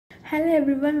Hello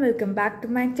everyone, welcome back to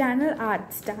my channel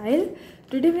Art Style.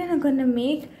 Today we are going to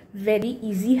make very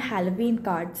easy Halloween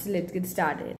cards. Let's get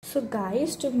started. So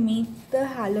guys, to make the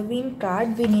Halloween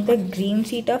card we need a green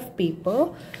sheet of paper,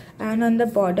 and on the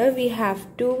border we have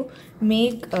to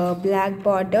make a black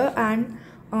border, and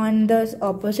on the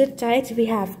opposite sides we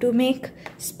have to make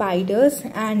spiders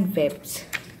and webs.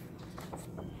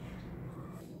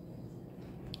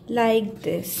 Like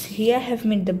this. Here I have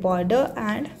made the border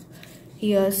and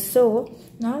here. So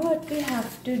now what we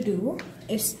have to do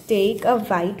is take a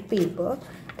white paper.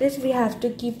 This we have to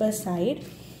keep aside.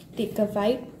 Take a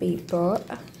white paper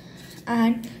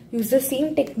and use the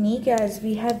same technique as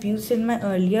we have used in my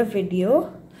earlier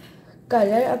video.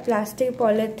 Color a plastic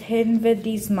polythene with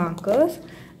these markers,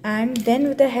 and then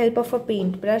with the help of a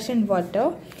paintbrush and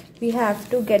water we have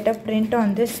to get a print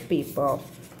on this paper.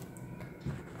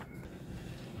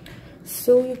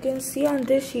 So you can see on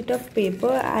this sheet of paper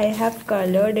I have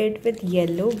colored it with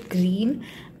yellow, green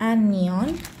and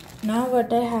neon. Now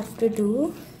what I have to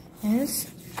do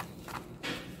is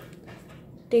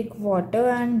take water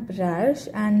and brush,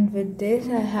 and with this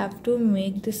I have to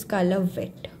make this color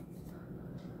wet.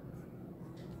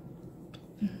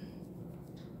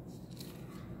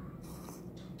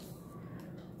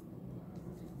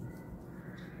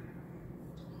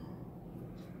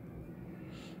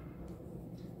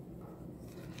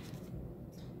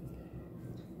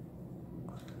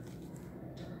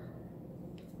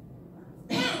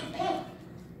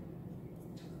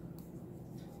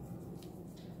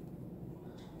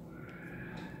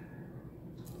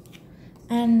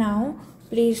 And now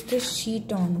place the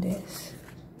sheet on this.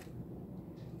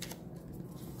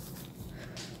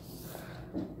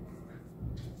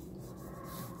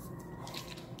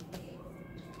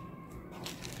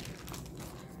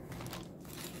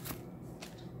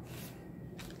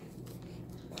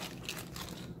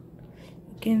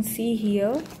 You can see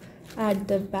here at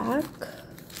the back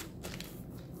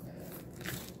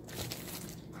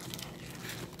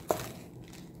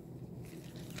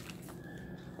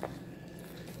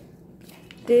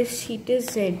this sheet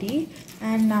is ready,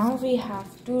 and now we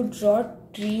have to draw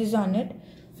trees on it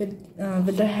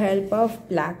with the help of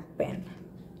black pen.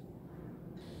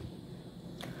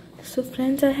 So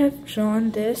friends, I have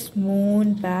drawn this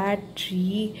moon, bat,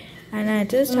 tree, and I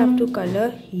just have to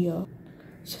color here.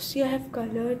 So see, I have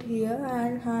colored here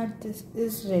and this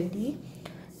is ready.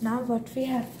 Now what we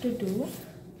have to do,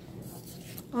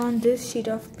 on this sheet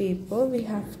of paper we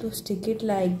have to stick it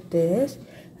like this,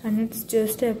 and it's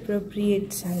just the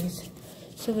appropriate size.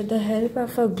 So with the help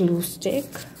of a glue stick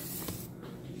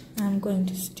I'm going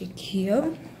to stick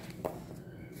here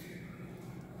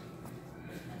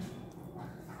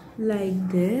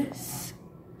like this.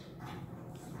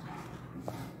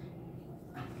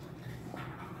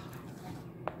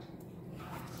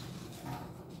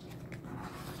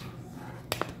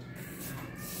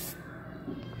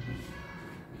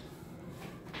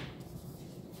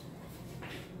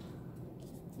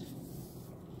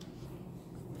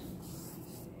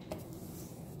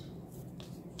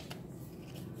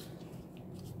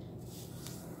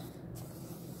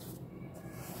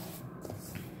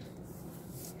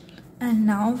 And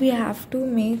now we have to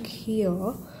make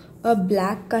here a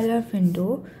black color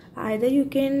window. Either you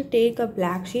can take a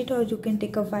black sheet or you can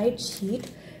take a white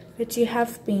sheet which you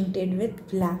have painted with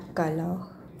black color.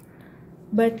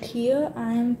 But here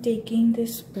I am taking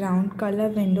this brown color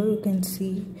window. You can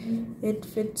see it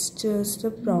fits just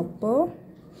the proper.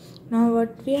 Now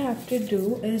what we have to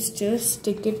do is just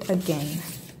stick it again.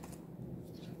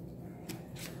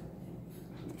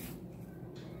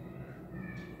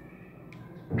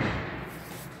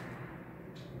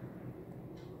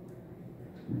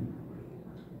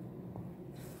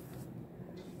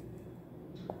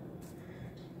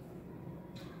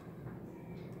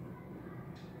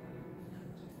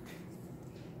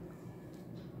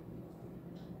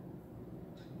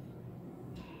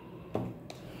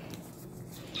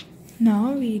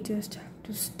 Now we just have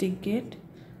to stick it.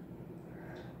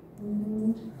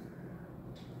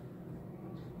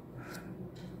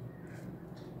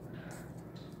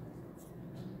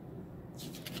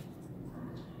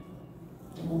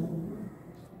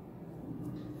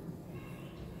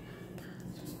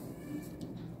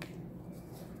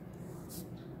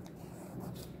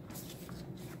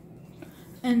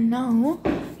 And now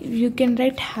you can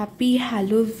write Happy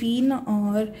Halloween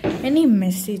or any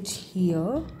message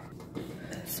here.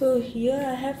 So here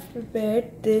I have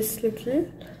prepared this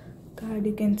little card,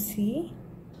 you can see.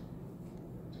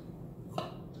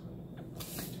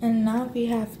 And now we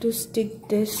have to stick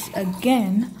this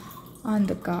again on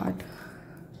the card.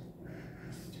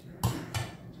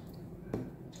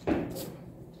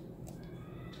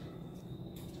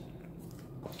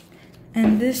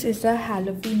 And this is a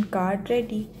Halloween card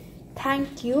ready.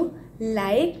 Thank you.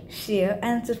 Like, share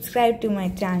and subscribe to my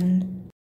channel.